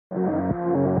Good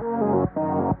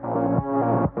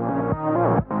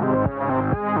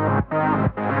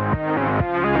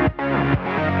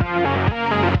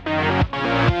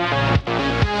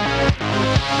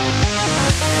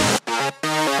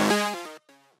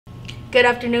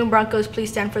afternoon, Broncos. Please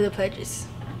stand for the pledges.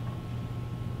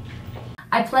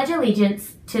 I pledge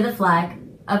allegiance to the flag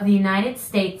of the United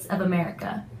States of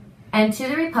America and to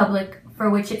the republic for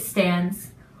which it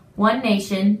stands, one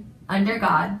nation, under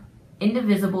God,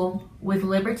 indivisible, with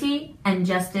liberty and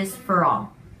justice for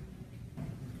all.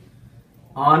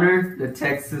 Honor the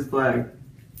Texas flag.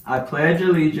 I pledge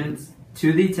allegiance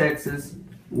to the Texas,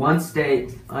 one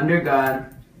state, under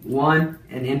God, one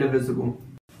and indivisible.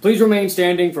 Please remain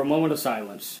standing for a moment of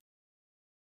silence.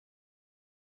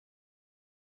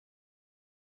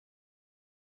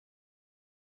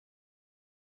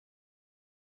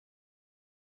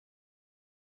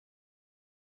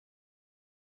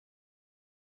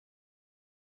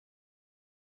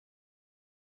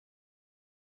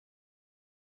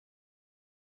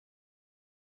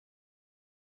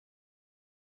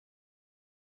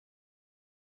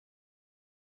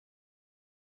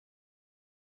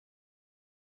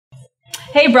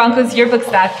 Hey Broncos, yearbook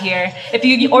staff here. If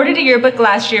you ordered a yearbook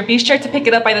last year, be sure to pick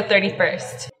it up by the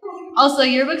 31st. Also,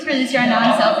 yearbooks for this year are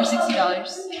now on sale for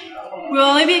 $60. We'll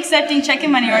only be accepting check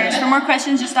and money orders. For more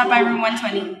questions, just stop by room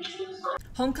 120.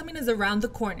 Homecoming is around the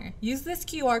corner. Use this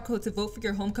QR code to vote for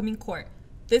your homecoming court.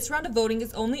 This round of voting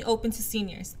is only open to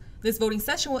seniors. This voting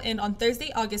session will end on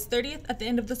Thursday, August 30th at the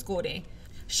end of the school day.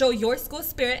 Show your school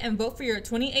spirit and vote for your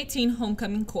 2018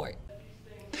 homecoming court.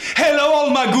 Hello all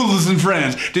my ghouls and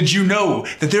friends! Did you know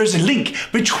that there's a link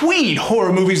between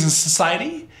horror movies and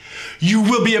society? You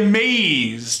will be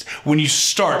amazed when you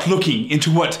start looking into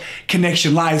what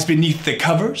connection lies beneath the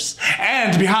covers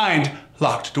and behind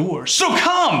locked doors. So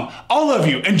come, all of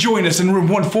you, and join us in room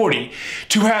 140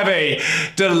 to have a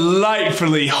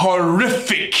delightfully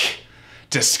horrific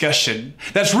discussion.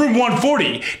 That's room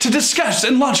 140 to discuss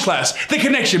in launch class the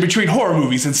connection between horror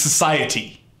movies and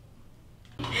society.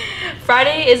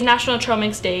 Friday is National Trail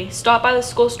Mix Day. Stop by the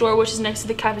school store, which is next to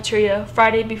the cafeteria,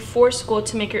 Friday before school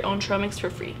to make your own trail mix for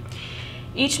free.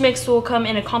 Each mix will come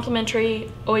in a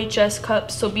complimentary OHS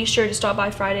cup, so be sure to stop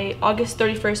by Friday, August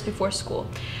 31st before school.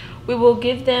 We will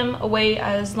give them away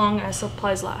as long as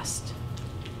supplies last.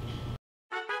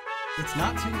 It's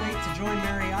not too late to join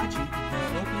mariachi. There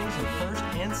are openings in first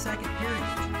and second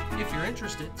periods. If you're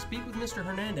interested, speak with Mr.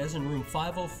 Hernandez in room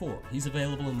 504. He's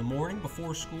available in the morning,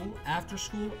 before school, after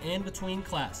school, and between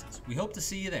classes. We hope to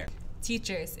see you there.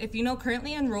 Teachers, if you know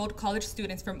currently enrolled college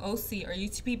students from OC or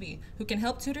UTPB who can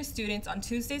help tutor students on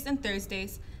Tuesdays and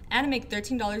Thursdays and make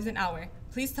 $13 an hour,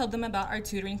 please tell them about our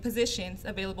tutoring positions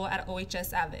available at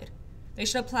OHS Avid. They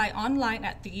should apply online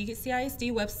at the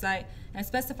CISD website and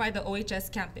specify the OHS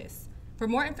campus. For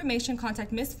more information,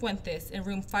 contact Ms. Fuentes in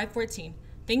room 514.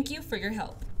 Thank you for your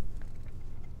help.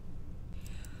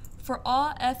 For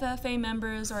all FFA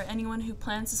members or anyone who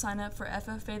plans to sign up for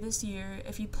FFA this year,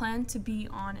 if you plan to be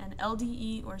on an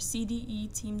LDE or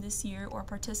CDE team this year or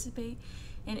participate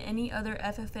in any other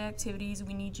FFA activities,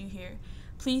 we need you here.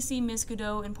 Please see Ms.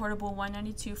 Godot in Portable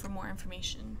 192 for more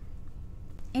information.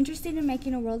 Interested in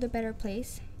making a world a better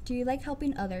place? Do you like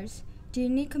helping others? Do you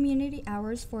need community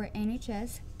hours for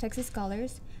NHS, Texas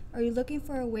Scholars? Are you looking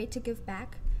for a way to give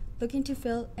back? Looking to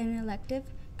fill an elective?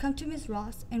 Come to Ms.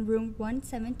 Ross in room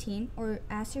 117 or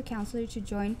ask your counselor to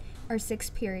join our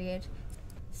 6th period.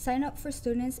 Sign up for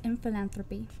Students in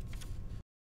Philanthropy.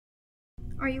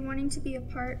 Are you wanting to be a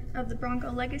part of the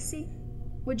Bronco legacy?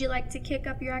 Would you like to kick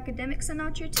up your academics a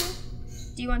notch or two?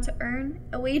 Do you want to earn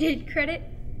a weighted credit?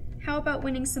 How about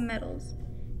winning some medals?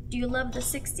 Do you love the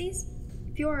 60s?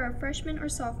 If you are a freshman or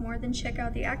sophomore, then check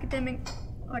out the academic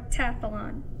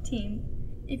octathlon team.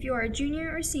 If you are a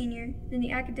junior or senior, then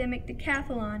the academic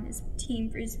decathlon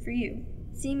team is for you.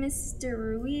 See Mr.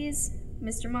 Ruiz,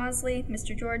 Mr. Mosley,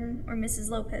 Mr. Jordan, or Mrs.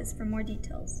 Lopez for more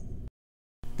details.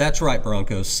 That's right,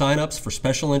 Broncos. Sign-ups for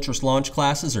special interest launch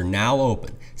classes are now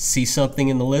open. See something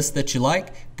in the list that you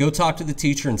like? Go talk to the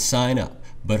teacher and sign up.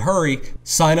 But hurry,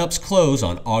 sign-ups close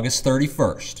on August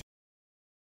 31st.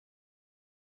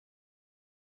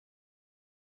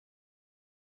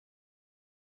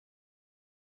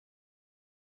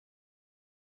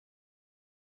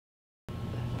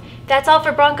 That's all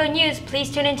for Bronco News.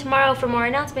 Please tune in tomorrow for more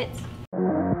announcements.